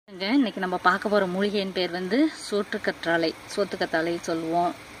வணக்கங்க. இன்னைக்கு நம்ம பார்க்க போகிற மூலிகையின் பேர் வந்து சோத்துக்கத்தாழை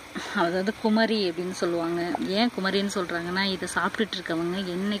சொல்லுவோம். அதாவது குமரி அப்படின்னு சொல்லுவாங்க. ஏன் குமரின்னு சொல்கிறாங்கன்னா, இதை சாப்பிட்டுட்டு இருக்கவங்க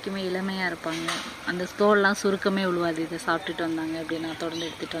என்றைக்குமே இளமையாக இருப்பாங்க. அந்த தோல்லாம் சுருக்கமே விழுவாது. இதை சாப்பிட்டுட்டு வந்தாங்க அப்படின்னா, தொடர்ந்து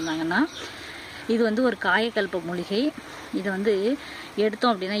எடுத்துகிட்டு வந்தாங்கன்னா. இது வந்து ஒரு காயக்கல்ப மூலிகை. இதை வந்து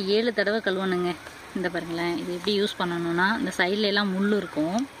எடுத்தோம் அப்படின்னா 7 தடவை கழுவணுங்க. இந்த பாருங்களேன், இது எப்படி யூஸ் பண்ணணும்னா, இந்த சைட்லலாம் முள்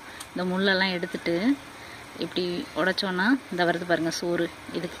இருக்கும். இந்த முள்ளெல்லாம் எடுத்துட்டு இப்படி உடைச்சோன்னா இந்த வருது பாருங்கள் சோறு.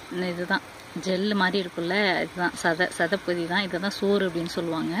 இதுதான் ஜெல்லு மாதிரி இருக்குல்ல, இதுதான் சதப்பொதி தான். இதை தான் சோறு அப்படின்னு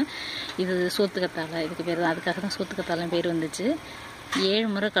சொல்லுவாங்க. இது சோத்துக்கத்தாழை, இதுக்கு பேர் தான். அதுக்காக தான் சோத்துக்கத்தாழை பேர் வந்துச்சு. 7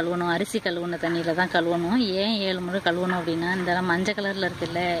 முறை கழுவணும். அரிசி கழுவுன தண்ணியில் தான் கழுவணும். ஏன் 7 முறை கழுவணும் அப்படின்னா, இந்த மஞ்சள் கலரில்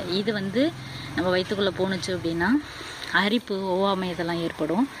இருக்குல்ல, இது வந்து நம்ம வயிற்றுக்குள்ளே போணுச்சு அப்படின்னா அரிப்பு, ஒவ்வாமை இதெல்லாம்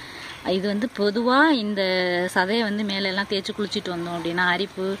ஏற்படும். இது வந்து பொதுவாக இந்த சதையை வந்து மேலெல்லாம் தேய்ச்சி குளிச்சுட்டு வந்தோம் அப்படின்னா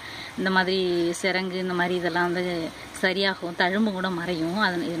அரிப்பு, இந்த மாதிரி சிரங்கு, இந்த மாதிரி இதெல்லாம் வந்து சரியாகும். தழும்பு கூட மறையும்.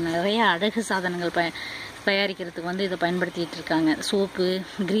 அது நிறைய அழகு சாதனங்கள் தயாரிக்கிறதுக்கு வந்து இதை பயன்படுத்திகிட்டு இருக்காங்க. சோப்பு,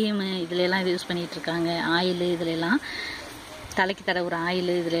 க்ரீமு இதுலெல்லாம் இது யூஸ் பண்ணிகிட்டு இருக்காங்க. ஆயில் இதுலெல்லாம், தலைக்கு தடவுற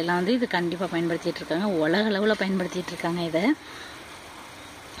ஆயில் இதுலெல்லாம் வந்து இது கண்டிப்பாக பயன்படுத்திகிட்டு இருக்காங்க. உலக அளவில் பயன்படுத்திகிட்டு இருக்காங்க.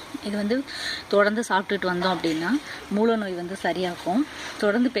 இது வந்து தொடர்ந்து சாப்பிட்டுட்டு வந்தோம் அப்படின்னா மூல நோய் வந்து சரியாகும்.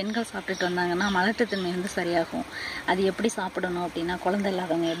 தொடர்ந்து பெண்கள் சாப்பிட்டுட்டு வந்தாங்கன்னா மலட்டுத்தன்மை வந்து சரியாகும். அது எப்படி சாப்பிடணும் அப்படின்னா, குழந்தை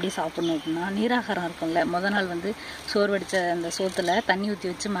இல்லாதவங்க எப்படி சாப்பிடணும் அப்படின்னா, நீராகாரம் இருக்கும்ல, முதல் நாள் வந்து சோறு வடித்த அந்த சோத்தில் தண்ணி ஊற்றி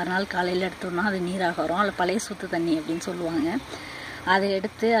வச்சு மறுநாள் காலையில் எடுத்தோம்னா அது நீராகாரம். அதில் பழைய சோத்து தண்ணி அப்படின்னு சொல்லுவாங்க. அதை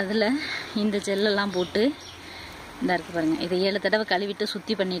எடுத்து அதில் இந்த ஜெல்லெல்லாம் போட்டு, இந்த இருக்குது பாருங்கள், இதை 7 தடவை கழுவிட்டு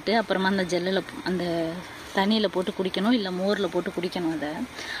சுத்தி பண்ணிவிட்டு அப்புறமா அந்த ஜெல்லில் அந்த தண்ணியில் போட்டு குடிக்கணும், இல்லை மோரில் போட்டு குடிக்கணும். அதை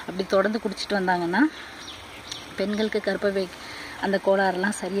அப்படி தொடர்ந்து குடிச்சிட்டு வந்தாங்கன்னா பெண்களுக்கு கர்ப்பப்பை அந்த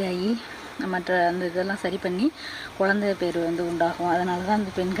கோளாறுலாம் சரியாகி மற்ற அந்த இதெல்லாம் சரி பண்ணி குழந்தை பேர் வந்து உண்டாகும். அதனால தான்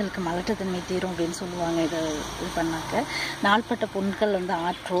அந்த பெண்களுக்கு மலட்டுத்தன்மை தீரும் அப்படின்னு சொல்லுவாங்க. இதை இது பண்ணாக்க நாள்பட்ட புண்கள் வந்து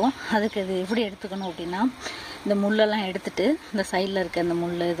ஆற்றும். அதுக்கு இது எப்படி எடுத்துக்கணும் அப்படின்னா, இந்த முள்ளெல்லாம் எடுத்துட்டு, இந்த சைடில் இருக்க அந்த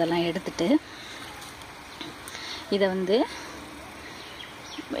முள் இதெல்லாம் எடுத்துட்டு,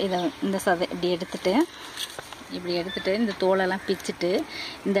 இந்த சதை இப்படி எடுத்துட்டு இந்த தோலெல்லாம் பிச்சுட்டு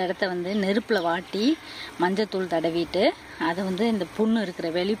இந்த இடத்த வந்து நெருப்பில் வாட்டி மஞ்சத்தூள் தடவிட்டு, அதை வந்து இந்த புண்ணு இருக்கிற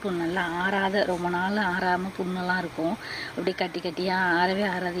வெளி புண்ணெல்லாம் ஆறாத, ரொம்ப நாள் ஆறாமல் புண்ணெல்லாம் இருக்கும். அப்படி கட்டி கட்டியாக ஆறவே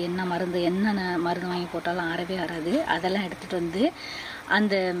ஆறாது. என்ன மருந்து வாங்கி போட்டாலும் ஆறவே ஆறாது. அதெல்லாம் எடுத்துகிட்டு வந்து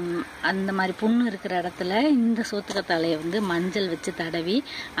அந்த மாதிரி புண்ணு இருக்கிற இடத்துல இந்த சோத்துக்கத்தாழையை வந்து மஞ்சள் வச்சு தடவி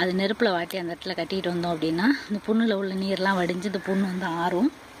அது நெருப்பில் வாட்டி அந்த இடத்துல கட்டிட்டு வந்தோம் அப்படின்னா இந்த புண்ணில் உள்ள நீர்லாம் வடிஞ்சு இந்த புண்ணு வந்து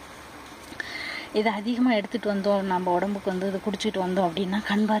ஆறும். இதை அதிகமாக எடுத்துகிட்டு வந்தோம், நம்ம உடம்புக்கு வந்து இதை குடிச்சிட்டு வந்தோம் அப்படின்னா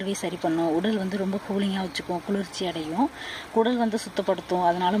கண் பார்வையை சரி பண்ணும். உடல் வந்து ரொம்ப கூலிங்காக வச்சுக்கும், குளிர்ச்சி அடையும். குடல் வந்து சுத்தப்படுத்தும்.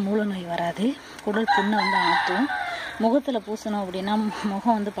 அதனால் மூல நோய் வராது. குடல் புண்ணை வந்து ஆற்றும். முகத்தில் பூசணும் அப்படின்னா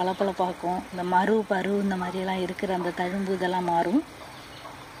முகம் வந்து பளபளப்பாக்கும். இந்த பரு இந்த மாதிரியெல்லாம் இருக்கிற அந்த தழும்பு இதெல்லாம் மாறும்.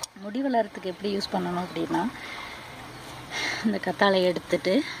 முடி வளர்கிறதுக்கு எப்படி யூஸ் பண்ணணும் அப்படின்னா, இந்த கத்தாழையை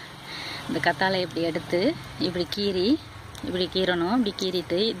எடுத்துட்டு, இந்த கத்தாழையை இப்படி எடுத்து இப்படி கீறணும். இப்படி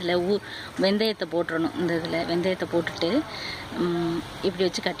கீறிட்டு இதில் வெந்தயத்தை போட்டுறணும். இந்த இதில் வெந்தயத்தை போட்டுட்டு இப்படி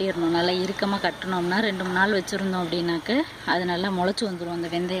வச்சு கட்டிடணும். நல்லா இறுக்கமாக கட்டினோம்னா 2-3 நாள் வச்சுருந்தோம் அப்படின்னாக்க அது நல்லா முளைச்சி வந்துடும். அந்த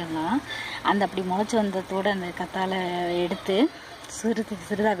வெந்தயம்லாம் அப்படி முளைச்சி வந்ததோடு அந்த கத்தாழை எடுத்து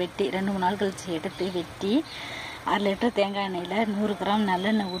சிறிதாக வெட்டி 2-3 நாள் கழிச்சு எடுத்து வெட்டி 1/2 லிட்டர் தேங்காய் எண்ணெயில் 100 கிராம்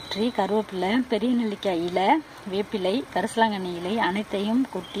நல்லெண்ணெய் ஊற்றி, கருவேப்பிலை, பெரிய நெல்லிக்காய் இலை, வேப்பிலை, கரிசலாங்கண்ணி இலை அனைத்தையும்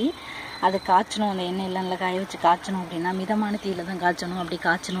கொட்டி அதை காய்ச்சணும். அந்த எண்ணெயில் நல்லா காய வச்சு காய்ச்சணும் அப்படின்னா, மிதமான தீயில தான் காய்ச்சணும். அப்படி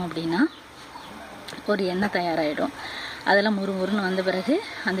காய்ச்சணும் அப்படின்னா ஒரு எண்ணெய் தயாராகிடும். அதெல்லாம் முறுமுறுன்னு வந்த பிறகு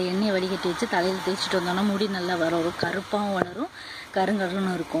அந்த எண்ணெயை வடிகட்டி வச்சு தலையில் தேய்ச்சிட்டு வந்தோம்னா முடி நல்லா வளரும், கருப்பாகவும் வளரும்,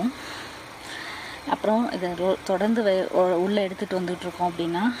 கருங்கருன்னு இருக்கும். அப்புறம் இதை தொடர்ந்து உள்ளே எடுத்துகிட்டு வந்துட்டுருக்கோம்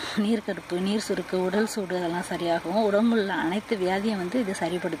அப்படின்னா நீர்க்கடுப்பு, நீர் சுருக்கு, உடல் சூடு அதெல்லாம் சரியாகும். உடம்புல அனைத்து வியாதியும் வந்து இது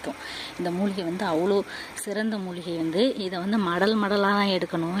சரிப்படுத்தும். இந்த மூலிகை வந்து அவ்வளோ சிறந்த மூலிகை. வந்து இதை வந்து மடலாக தான்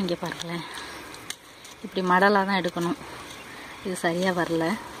எடுக்கணும். இங்கே பாருங்களேன், இப்படி மடலாக தான் எடுக்கணும். இது சரியாக வரல,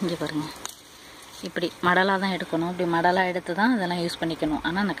 இங்கே பாருங்கள், இப்படி மடலாக தான் எடுக்கணும். இப்படி மடலாக எடுத்து தான் இதெல்லாம் யூஸ் பண்ணிக்கணும்.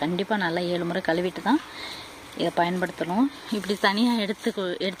 ஆனால் நான் கண்டிப்பாக நல்லா 7 முறை கழுவிட்டு தான் இதை பயன்படுத்தணும். இப்படி தனியாக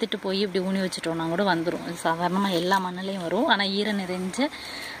எடுத்துகிட்டு போய் இப்படி ஊனி வச்சுட்டோம்னா கூட வந்துடும். இது சாதாரணமாக எல்லா மண்ணிலையும் வரும். ஆனால் ஈரம் நிறைஞ்ச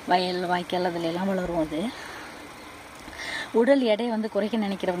வயல், வாய்க்கால் அதிலெல்லாம் வளரும். அது உடல் எடையை வந்து குறைக்க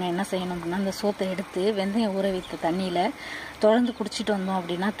நினைக்கிறவங்க என்ன செய்யணும் அப்படின்னா, அந்த சோத்தை எடுத்து வெந்தயம் ஊற வைத்த தண்ணியில் தொடர்ந்து குடிச்சிட்டு வந்தோம்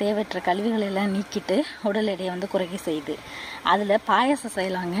அப்படின்னா தேவையற்ற கழிவுகளெல்லாம் நீக்கிட்டு உடல் எடையை வந்து குறைக்க செய்யுது. அதில் பாயாசம்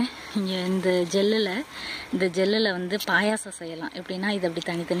செய்யலாங்க. இங்கே இந்த ஜெல்லில் வந்து பாயாசம் செய்யலாம். எப்படின்னா, இதை அப்படி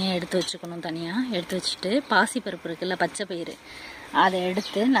தனித்தனியாக எடுத்து வச்சுக்கணும். தனியாக எடுத்து வச்சுட்டு பாசிப்பருப்பு இருக்குல்ல, பச்சை பயிறு, அதை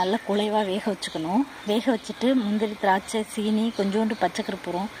எடுத்து நல்லா குழைவாக வேக வச்சுக்கணும். வேக வச்சுட்டு முந்திரி, திராட்சை, சீனி, கொஞ்சோண்டு பச்சை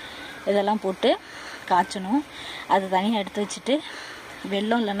கற்பூரம் இதெல்லாம் போட்டு காய்ச்சணும். அது தனியாக எடுத்து வச்சுட்டு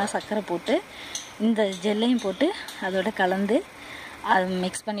வெல்லம் இல்லைன்னா சர்க்கரை போட்டு இந்த ஜெல்லையும் போட்டு அதோட கலந்து அது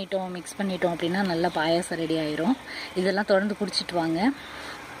மிக்ஸ் பண்ணிட்டோம் அப்படின்னா நல்லா பாயாசம் ரெடி ஆயிரும். இதெல்லாம் தொடர்ந்து குடிச்சிட்டு வாங்க.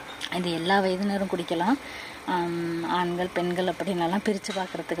 இது எல்லா வயதினரும் குடிக்கலாம். ஆண்கள் பெண்கள் அப்படின்னாலாம் பிரித்து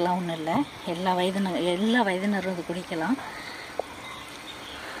பார்க்குறதுக்கெலாம் ஒன்றும் இல்லை. எல்லா வயதினரும் இது குடிக்கலாம்.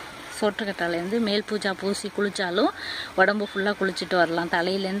 சோற்றுக்கற்றாலேருந்து மேல் பூஜா பூசி குளித்தாலும் உடம்பு ஃபுல்லாக குளிச்சுட்டு வரலாம்.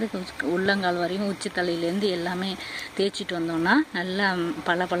 தலையிலேருந்து உள்ளங்கால் வரையும் உச்சி தலையிலேருந்து எல்லாமே தேய்ச்சிட்டு வந்தோம்னா நல்லா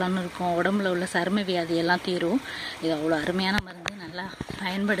பளபளன்னு இருக்கும். உடம்புல உள்ள சரும வியாதியெல்லாம் தீரும். இது அவ்வளோ அருமையான மருந்து. நல்லா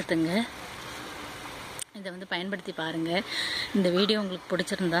பயன்படுத்துங்க. இதை வந்து பயன்படுத்தி பாருங்கள். இந்த வீடியோ உங்களுக்கு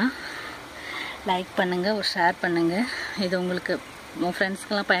பிடிச்சிருந்தா லைக் பண்ணுங்கள், ஒரு ஷேர் பண்ணுங்கள். இது உங்களுக்கு உங்கள்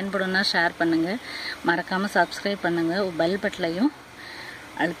ஃப்ரெண்ட்ஸ்க்கெலாம் பயன்படும்னா ஷேர் பண்ணுங்கள். மறக்காமல் சப்ஸ்கிரைப் பண்ணுங்கள். பெல் பட்டனையும்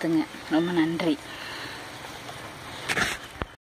அழுத்துங்க. ரொம்ப நன்றி.